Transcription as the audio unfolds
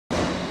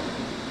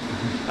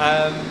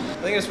I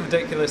think it's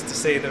ridiculous to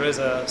say there is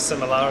a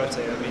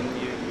similarity. I mean,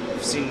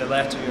 you've seen the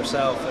letter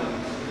yourself,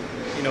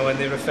 and when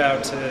they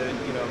refer to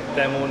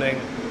them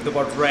owning the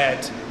word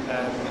red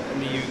in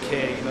the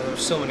UK, there's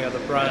so many other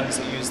brands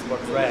that use the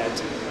word red.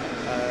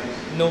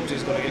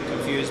 Nobody's going to get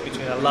confused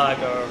between a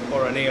lager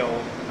or an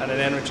ale and an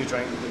energy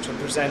drink, which are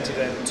presented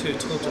in two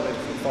totally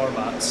different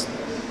formats.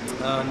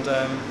 And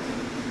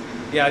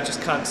I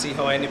just can't see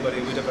how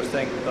anybody would ever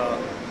think that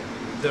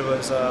there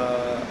was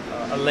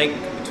a link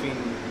between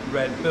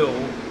Red Bull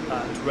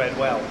and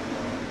Redwell.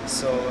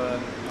 So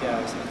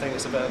I think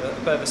it's a bit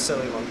of a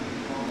silly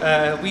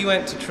one. We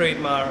went to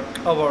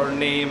trademark our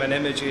name and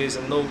images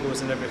and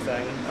logos and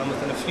everything, and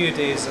within a few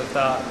days of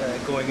that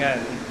going in,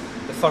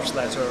 the first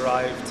letter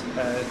arrived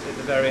at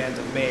the very end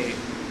of May,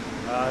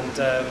 and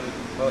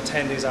about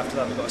 10 days after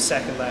that we got a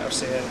second letter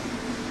saying,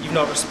 "You've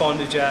not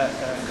responded yet,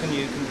 can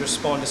you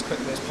respond as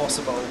quickly as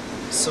possible?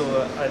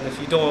 So, and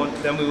if you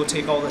don't, then we will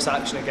take all this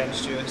action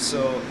against you."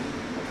 So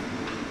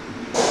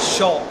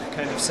shock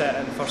kind of set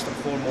in first and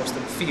foremost,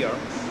 and fear,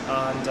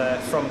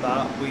 and from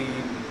that we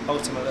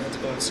ultimately had to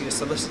go and see a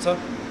solicitor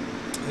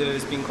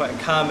who's been quite a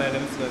calming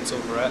influence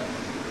over it.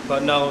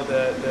 But now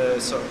the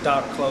sort of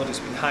dark cloud that's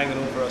been hanging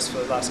over us for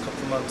the last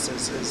couple of months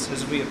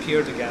has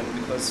reappeared again,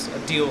 because a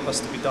deal has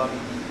to be done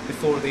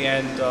before the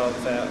end of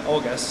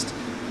August,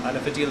 and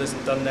if a deal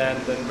isn't done then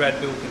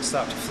Red Bull can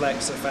start to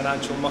flex their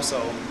financial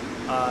muscle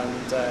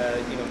and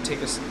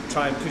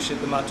try and push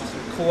the matter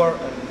through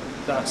court, and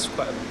that's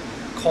quite a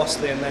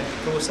costly and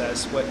lengthy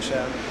process, which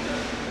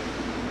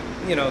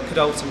could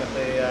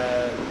ultimately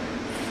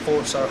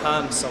force our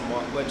hand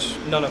somewhat, which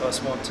none of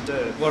us want to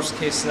do. Worst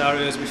case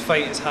scenario is we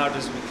fight as hard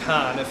as we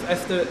can.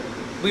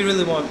 We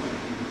really want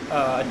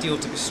a deal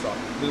to be struck.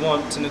 We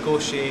want to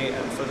negotiate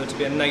and for there to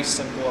be a nice,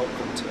 simple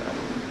outcome to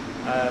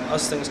it.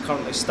 As things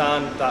currently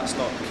stand, that's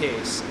not the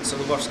case. And so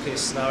the worst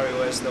case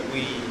scenario is that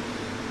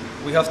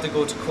we have to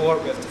go to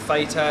court, we have to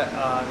fight it,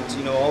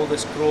 and all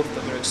this growth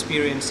that we're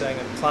experiencing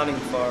and planning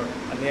for,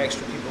 and the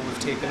extra people we've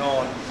taken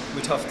on,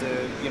 we'd have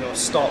to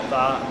stop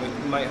that,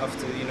 and we might have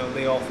to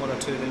lay off one or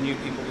two of the new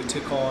people we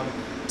took on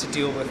to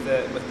deal with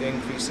the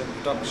increase in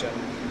production.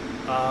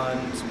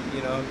 And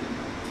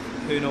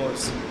who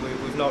knows,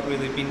 we've not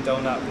really been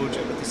down that road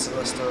yet with the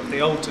solicitor of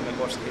the ultimate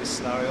worst case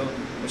scenario,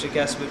 which I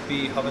guess would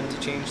be having to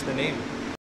change the name.